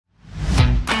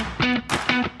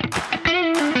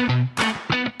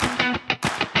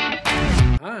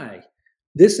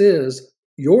This is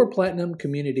your Platinum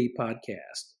Community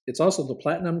Podcast. It's also the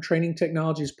Platinum Training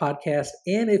Technologies Podcast.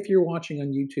 And if you're watching on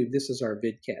YouTube, this is our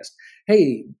vidcast.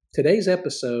 Hey, today's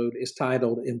episode is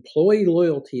titled Employee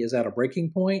Loyalty is at a Breaking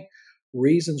Point,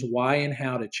 Reasons Why and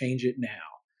How to Change It Now.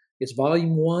 It's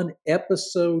Volume 1,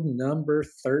 Episode number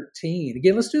 13.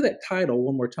 Again, let's do that title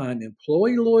one more time.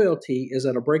 Employee Loyalty is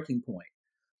at a Breaking Point.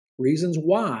 Reasons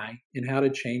why and how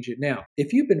to change it now.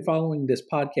 If you've been following this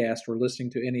podcast or listening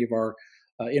to any of our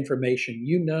information,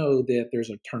 you know that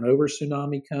there's a turnover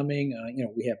tsunami coming.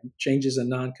 We have changes in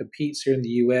non-competes here in the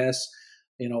U.S.,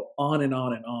 on and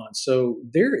on and on. So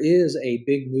there is a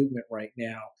big movement right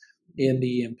now in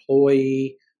the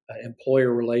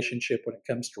employee-employer relationship when it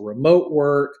comes to remote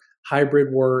work,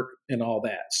 hybrid work, and all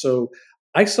that. So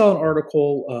I saw an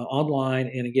article online,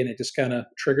 and again, it just kind of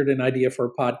triggered an idea for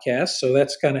a podcast. So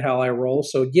that's kind of how I roll.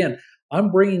 So again, I'm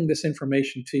bringing this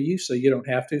information to you so you don't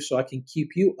have to, so I can keep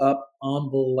you up on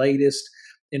the latest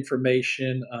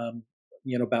information,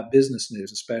 about business news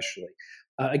especially.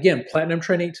 Again, Platinum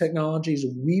Training Technologies,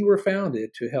 we were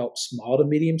founded to help small to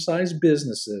medium-sized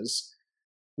businesses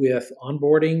with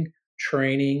onboarding,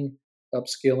 training,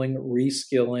 upskilling,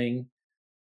 reskilling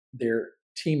their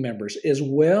team members, as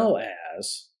well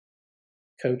as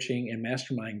coaching and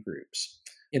mastermind groups.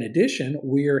 In addition,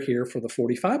 we are here for the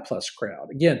 45 plus crowd.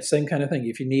 Again, same kind of thing.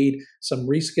 If you need some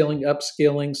reskilling,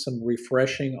 upskilling, some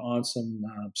refreshing on some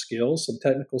skills, some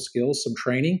technical skills, some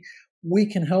training, we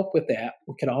can help with that.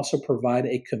 We can also provide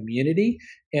a community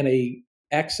and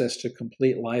access to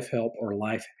complete life help or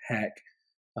life hack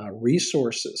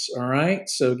resources. All right.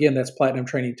 So again, that's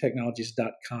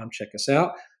platinumtrainingtechnologies.com. Check us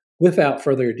out. Without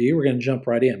further ado, we're going to jump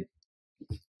right in.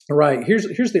 All right, here's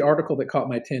the article that caught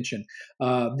my attention.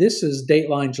 This is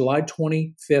Dateline July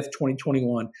 25th,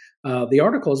 2021. The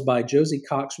article is by Josie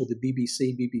Cox with the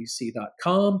BBC,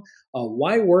 bbc.com.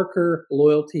 Why worker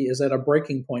loyalty is at a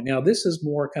breaking point. Now, this is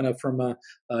more kind of from a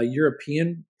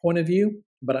European point of view,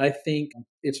 but I think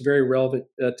it's very relevant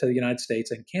to the United States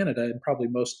and Canada and probably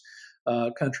most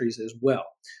countries as well.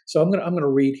 So I'm going to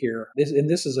read here.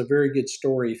 This is a very good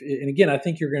story. And again, I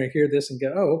think you're going to hear this and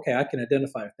go, oh, okay, I can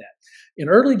identify with that. In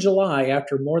early July,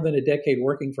 after more than a decade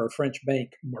working for a French bank,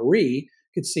 Marie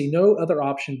could see no other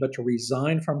option but to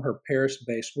resign from her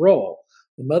Paris-based role.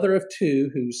 The mother of two,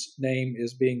 whose name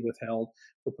is being withheld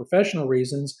for professional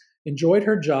reasons, enjoyed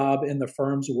her job in the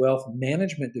firm's wealth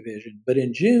management division. But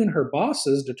in June, her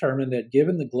bosses determined that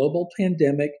given the global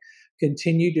pandemic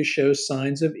continued to show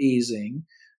signs of easing,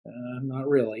 not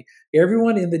really,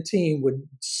 everyone in the team would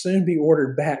soon be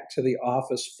ordered back to the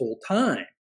office full time.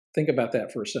 Think about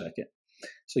that for a second.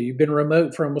 So you've been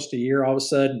remote for almost a year. All of a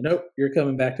sudden, nope, you're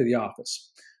coming back to the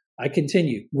office. I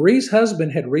continue. Marie's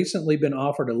husband had recently been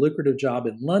offered a lucrative job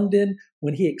in London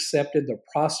when he accepted the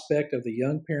prospect of the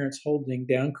young parents holding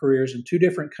down careers in two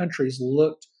different countries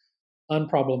looked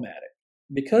unproblematic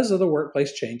because of the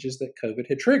workplace changes that COVID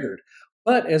had triggered.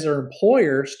 But as our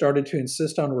employer started to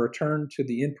insist on a return to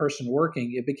the in-person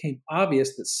working, it became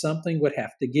obvious that something would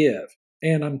have to give.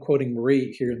 And I'm quoting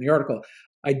Marie here in the article.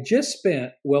 I just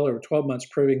spent well over 12 months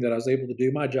proving that I was able to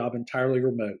do my job entirely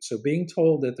remote. So being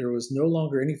told that there was no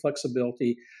longer any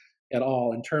flexibility at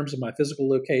all in terms of my physical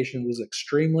location was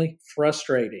extremely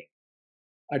frustrating.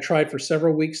 I tried for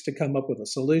several weeks to come up with a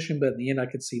solution, but in the end, I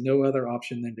could see no other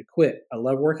option than to quit. I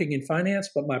love working in finance,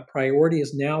 but my priority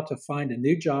is now to find a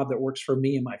new job that works for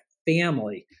me and my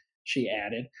family, she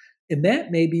added. And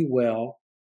that may be well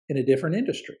in a different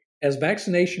industry. As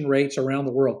vaccination rates around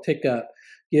the world tick up,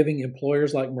 giving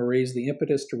employers like Marie's the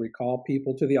impetus to recall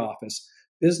people to the office,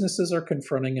 businesses are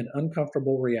confronting an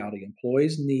uncomfortable reality.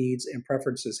 Employees' needs and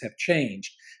preferences have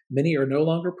changed. Many are no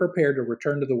longer prepared to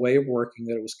return to the way of working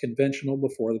that was conventional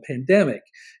before the pandemic.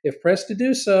 If pressed to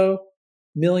do so,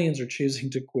 millions are choosing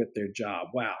to quit their job.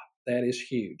 Wow, that is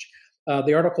huge.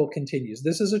 The article continues.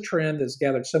 This is a trend that's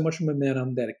gathered so much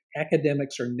momentum that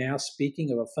academics are now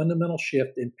speaking of a fundamental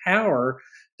shift in power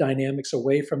dynamics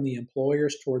away from the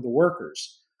employers toward the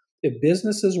workers. If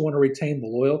businesses want to retain the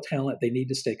loyal talent, they need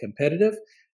to stay competitive.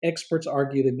 Experts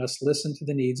argue they must listen to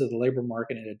the needs of the labor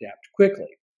market and adapt quickly.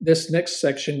 This next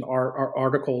section, our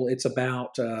article, it's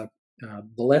about the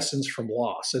lessons from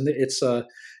loss. And it's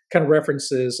kind of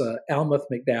references Almutha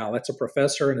McDowell. That's a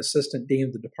professor and assistant dean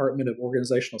of the Department of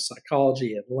Organizational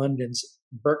Psychology at London's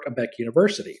Birkbeck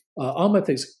University.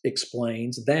 Almutha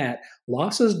explains that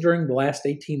losses during the last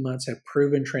 18 months have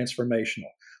proven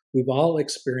transformational. We've all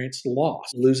experienced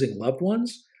loss, losing loved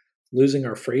ones, losing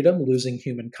our freedom, losing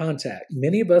human contact.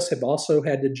 Many of us have also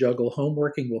had to juggle home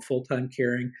working with full-time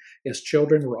caring as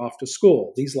children were off to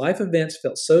school. These life events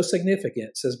felt so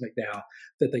significant, says McDowell,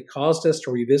 that they caused us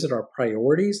to revisit our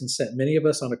priorities and set many of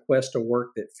us on a quest to work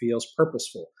that feels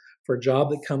purposeful, for a job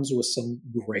that comes with some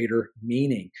greater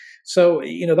meaning. So,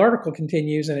 the article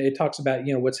continues and it talks about,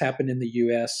 what's happened in the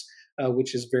U.S.,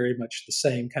 which is very much the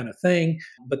same kind of thing.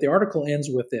 But the article ends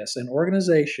with this: an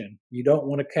organization, you don't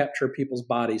want to capture people's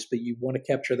bodies, but you want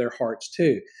to capture their hearts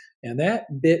too. And that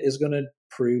bit is going to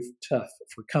prove tough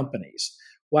for companies.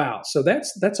 Wow. So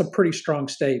that's a pretty strong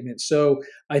statement. So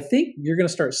I think you're going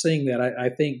to start seeing that. I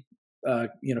think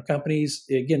companies,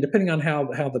 again, depending on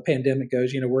how the pandemic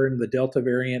goes, we're in the Delta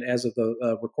variant as of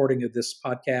the recording of this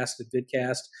podcast and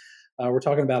vidcast. We're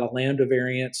talking about a Lambda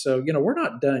variant. So, we're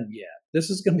not done yet. This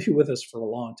is going to be with us for a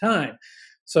long time.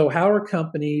 So how are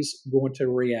companies going to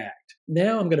react?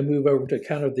 Now I'm going to move over to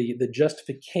kind of the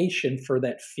justification for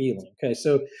that feeling. Okay.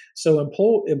 So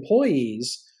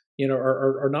employees,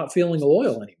 are not feeling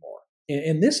loyal anymore.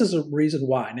 And this is a reason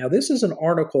why. Now, this is an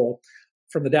article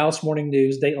from the Dallas Morning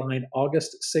News, Dateline,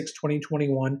 August 6,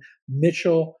 2021,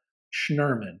 Mitchell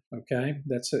Schnurman, okay?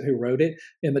 That's who wrote it.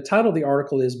 And the title of the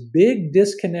article is Big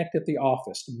Disconnect at the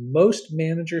Office. Most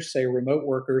managers say remote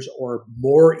workers are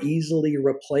more easily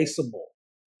replaceable.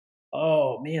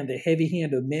 Oh man, the heavy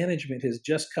hand of management has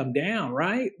just come down,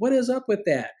 right? What is up with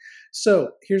that?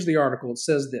 So here's the article. It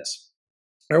says this: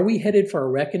 are we headed for a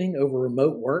reckoning over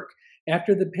remote work?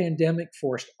 After the pandemic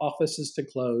forced offices to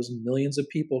close, millions of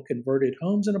people converted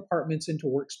homes and apartments into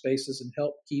workspaces and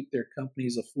helped keep their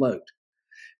companies afloat.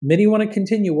 Many want to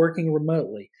continue working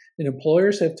remotely, and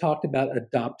employers have talked about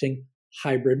adopting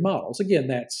hybrid models. Again,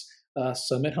 that's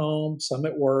some at home, some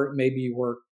at work. Maybe you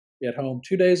work at home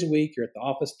 2 days a week, you're at the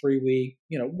office 3 weeks,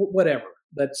 whatever.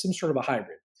 That's some sort of a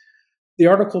hybrid. The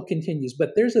article continues,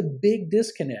 but there's a big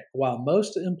disconnect. While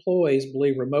most employees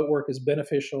believe remote work is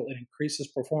beneficial and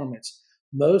increases performance,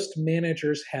 most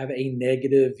managers have a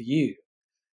negative view.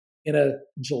 In a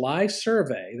July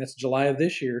survey, that's July of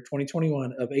this year,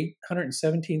 2021, of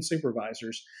 817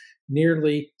 supervisors,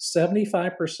 nearly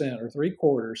 75% or three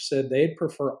quarters said they'd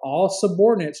prefer all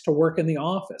subordinates to work in the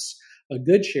office. A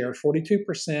good share,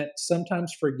 42%,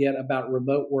 sometimes forget about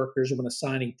remote workers when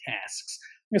assigning tasks.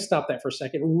 I'm going to stop that for a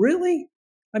second. Really?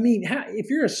 I mean, if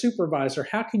you're a supervisor,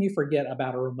 how can you forget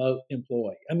about a remote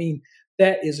employee? I mean,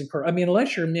 that is incredible. I mean,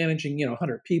 unless you're managing,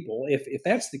 100 people, if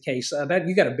that's the case, that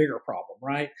you got a bigger problem,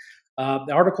 right?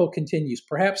 The article continues.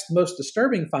 Perhaps the most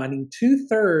disturbing finding: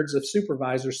 2/3 of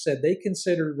supervisors said they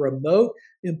considered remote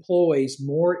employees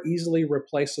more easily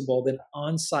replaceable than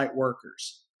on-site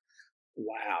workers.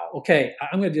 Wow. Okay,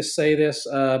 I'm going to just say this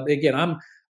again. I'm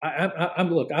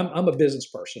a business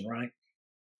person, right?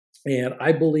 And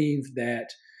I believe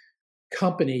that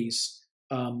companies,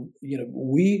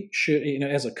 we should,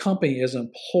 as a company, as an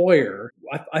employer,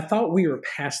 I thought we were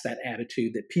past that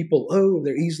attitude that people,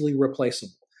 they're easily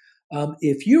replaceable.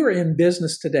 If you are in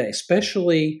business today,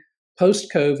 especially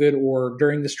post COVID or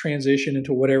during this transition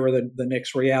into whatever the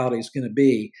next reality is going to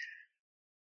be,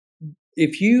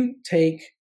 if you take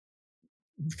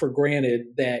for granted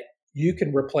that you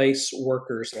can replace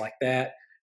workers like that,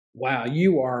 wow,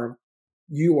 you are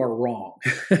wrong.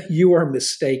 You are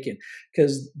mistaken,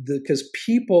 because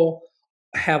people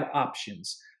have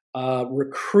options.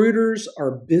 Recruiters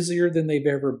are busier than they've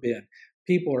ever been.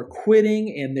 People are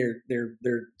quitting and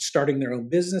they're starting their own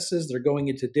businesses. They're going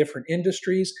into different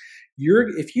industries.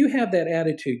 If you have that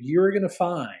attitude, you're going to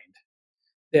find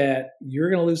that you're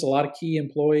going to lose a lot of key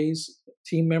employees,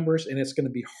 team members, and it's going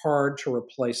to be hard to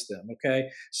replace them. Okay,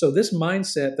 so this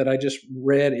mindset that I just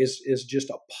read is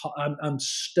just I'm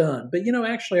stunned. But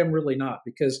actually, I'm really not,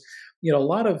 because a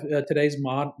lot of today's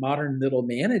modern middle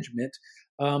management,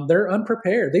 they're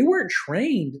unprepared. They weren't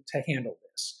trained to handle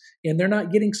this, and they're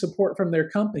not getting support from their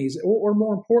companies, or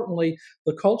more importantly,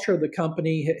 the culture of the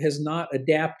company has not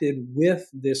adapted with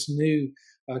this new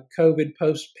COVID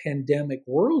post-pandemic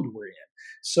world we're in.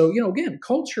 So, again,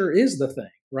 culture is the thing,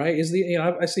 right?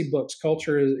 I see books,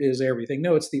 culture is everything.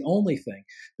 No, it's the only thing,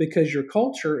 because your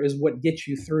culture is what gets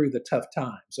you through the tough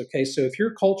times. Okay, so if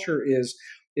your culture is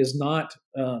not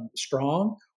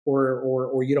strong,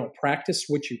 or you don't practice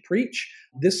what you preach,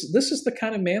 this is the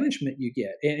kind of management you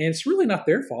get, and it's really not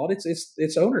their fault.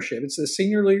 It's ownership. It's the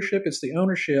senior leadership. It's the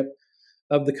ownership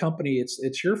of the company.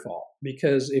 It's your fault,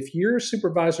 because if your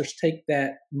supervisors take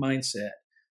that mindset,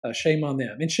 shame on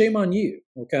them and shame on you.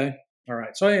 Okay. All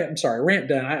right. So I'm sorry, rant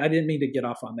done. I didn't mean to get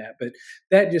off on that, but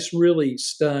that just really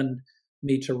stunned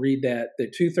me to read that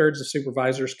 2/3 of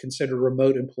supervisors consider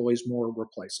remote employees more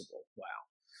replaceable.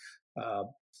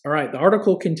 Wow. All right, the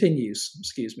article continues.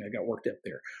 Excuse me, I got worked up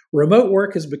there. Remote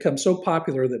work has become so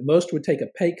popular that most would take a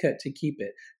pay cut to keep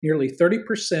it. Nearly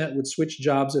 30% would switch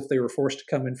jobs if they were forced to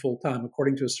come in full time,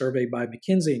 according to a survey by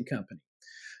McKinsey and Company.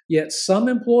 Yet some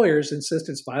employers insist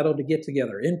it's vital to get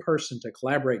together in person to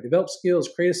collaborate, develop skills,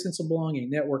 create a sense of belonging,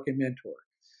 network, and mentor.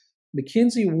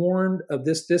 McKinsey warned of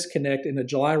this disconnect in a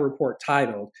July report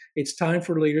titled, "It's Time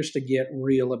for Leaders to Get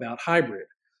Real About Hybrid."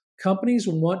 Companies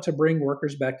want to bring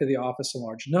workers back to the office in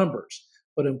large numbers,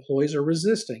 but employees are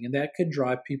resisting, and that could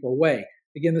drive people away.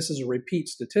 Again, this is a repeat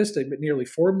statistic, but nearly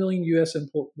 4 million U.S.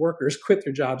 workers quit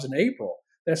their jobs in April.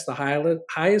 That's the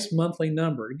highest monthly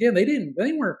number. Again,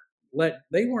 they weren't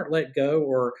let go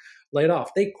or laid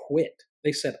off. They quit.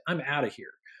 They said, "I'm out of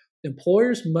here."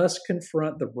 Employers must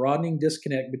confront the broadening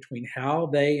disconnect between how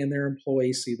they and their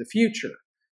employees see the future.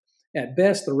 At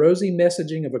best, the rosy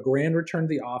messaging of a grand return to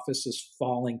the office is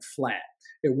falling flat.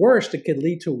 At worst, it could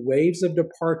lead to waves of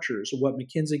departures, what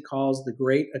McKinsey calls the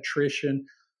great attrition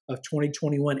of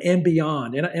 2021 and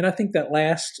beyond. And I think that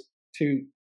last two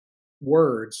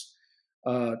words,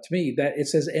 to me, that it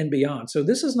says and beyond. So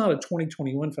this is not a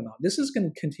 2021 phenomenon. This is going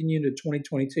to continue into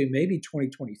 2022, maybe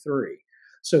 2023.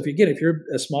 So if you're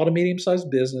a small to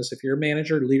medium-sized business, if you're a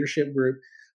manager, leadership group,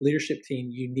 leadership team,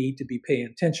 you need to be paying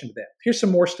attention to that. Here's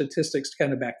some more statistics to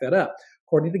kind of back that up.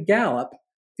 According to Gallup,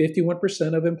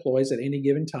 51% of employees at any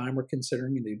given time are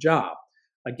considering a new job.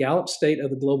 A Gallup State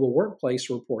of the Global Workplace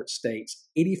report states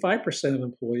 85% of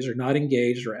employees are not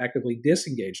engaged or actively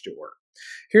disengaged at work.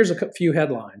 Here's a few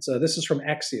headlines. This is from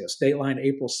Axios, Dateline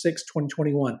April 6,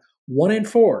 2021. 1 in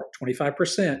 4,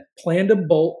 25%, plan to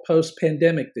bolt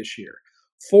post-pandemic this year.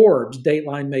 Forbes,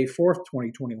 Dateline May 4th,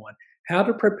 2021. How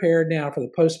to prepare now for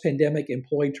the post-pandemic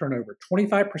employee turnover.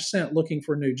 25% looking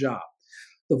for a new job.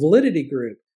 The Validity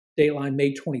Group, Dateline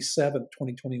May 27th,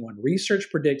 2021. Research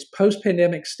predicts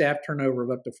post-pandemic staff turnover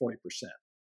of up to 40%.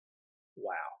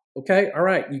 Wow. Okay. All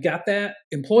right. You got that?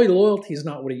 Employee loyalty is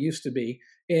not what it used to be.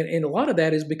 And a lot of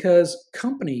that is because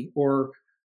company or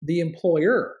the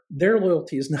employer, their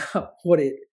loyalty is not what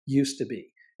it used to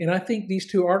be. And I think these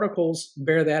two articles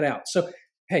bear that out. So,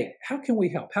 hey, how can we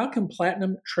help? How can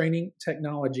Platinum Training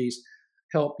Technologies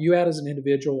help you out as an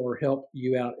individual or help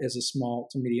you out as a small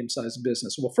to medium-sized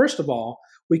business? Well, first of all,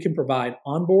 we can provide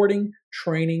onboarding,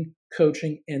 training,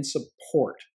 coaching, and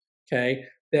support. Okay,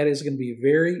 that is going to be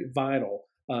very vital.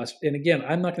 And again,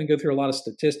 I'm not going to go through a lot of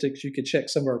statistics. You could check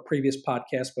some of our previous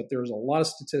podcasts, but there's a lot of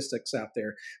statistics out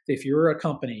there. If you're a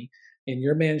company in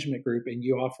your management group and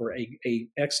you offer a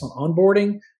excellent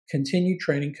onboarding, continued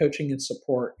training, coaching, and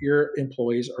support, your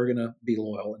employees are going to be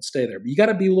loyal and stay there. But you got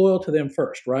to be loyal to them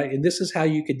first, right? And this is how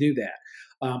you could do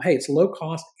that. Hey, it's low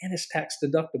cost and it's tax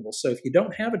deductible. So if you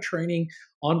don't have a training,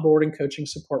 onboarding, coaching,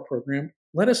 support program,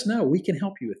 let us know. We can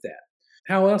help you with that.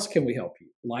 How else can we help you?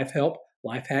 Life help,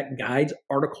 life hack guides,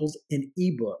 articles, and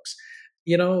ebooks.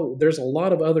 There's a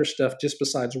lot of other stuff just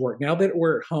besides work. Now that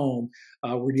we're at home,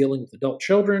 we're dealing with adult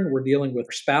children. We're dealing with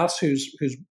a spouse who's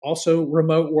also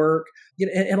remote work,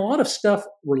 and a lot of stuff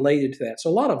related to that. So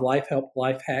a lot of life help,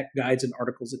 life hack guides and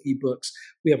articles and ebooks.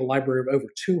 We have a library of over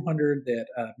 200 that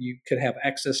you could have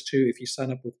access to if you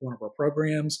sign up with one of our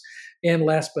programs. And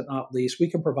last but not least, we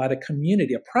can provide a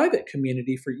community, a private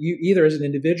community for you, either as an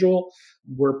individual.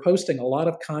 We're posting a lot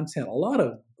of content, a lot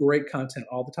of great content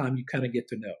all the time. You kind of get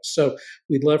to know. So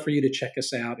we'd love for you to check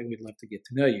us out, and we'd love to get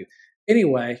to know you.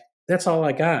 Anyway, that's all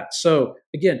I got. So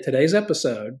again, today's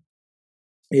episode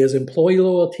is employee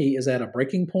loyalty is at a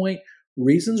breaking point,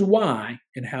 reasons why,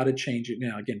 and how to change it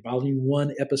now. Again, Volume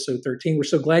 1, Episode 13. We're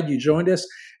so glad you joined us.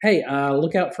 Hey,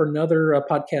 look out for another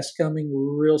podcast coming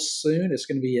real soon. It's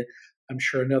going to be, I'm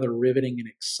sure, another riveting and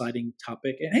exciting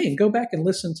topic. And hey, go back and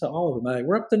listen to all of them.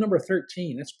 We're up to number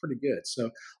 13. That's pretty good. So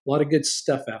a lot of good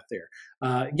stuff out there.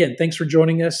 Again, thanks for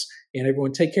joining us. And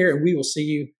everyone, take care, and we will see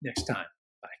you next time.